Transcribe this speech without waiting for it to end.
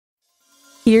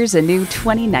Here's a new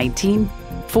 2019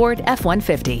 Ford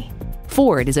F-150.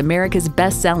 Ford is America's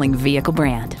best-selling vehicle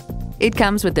brand. It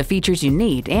comes with the features you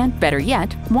need and, better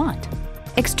yet, want.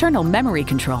 External memory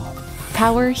control,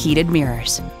 power heated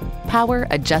mirrors, power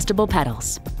adjustable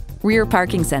pedals, rear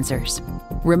parking sensors,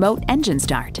 remote engine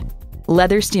start,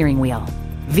 leather steering wheel,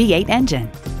 V8 engine,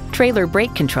 trailer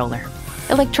brake controller,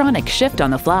 electronic shift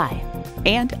on the fly,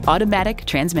 and automatic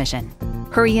transmission.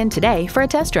 Hurry in today for a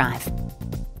test drive.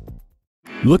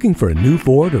 Looking for a new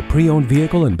Ford or pre-owned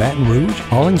vehicle in Baton Rouge?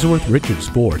 Hollingsworth Richards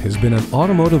Ford has been an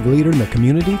automotive leader in the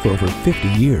community for over 50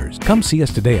 years. Come see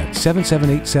us today at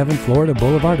 7787 Florida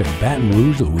Boulevard in Baton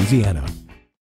Rouge, Louisiana.